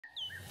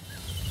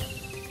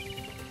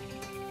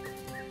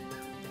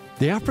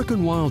The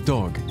African wild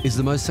dog is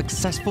the most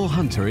successful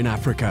hunter in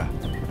Africa.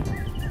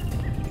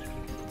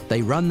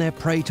 They run their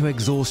prey to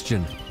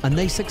exhaustion, and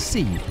they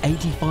succeed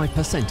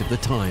 85% of the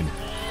time.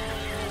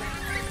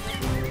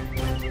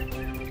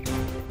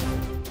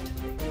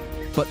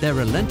 But their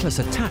relentless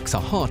attacks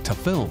are hard to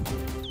film,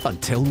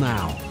 until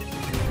now.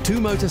 Two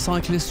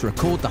motorcyclists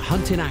record the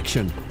hunt in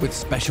action with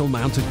special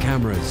mounted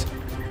cameras.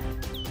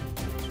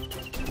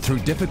 Through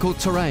difficult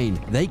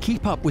terrain, they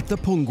keep up with the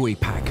Pungwi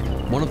pack,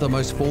 one of the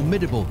most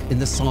formidable in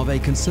the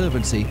Save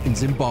Conservancy in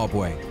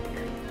Zimbabwe.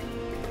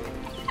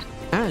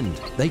 And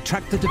they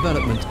track the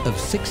development of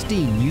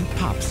 16 new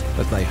pups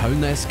as they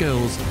hone their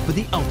skills for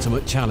the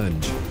ultimate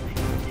challenge.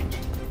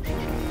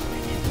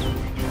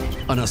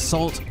 An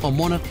assault on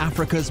one of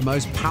Africa's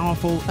most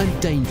powerful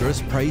and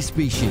dangerous prey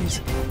species,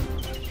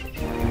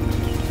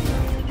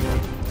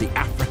 the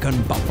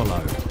African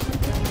buffalo.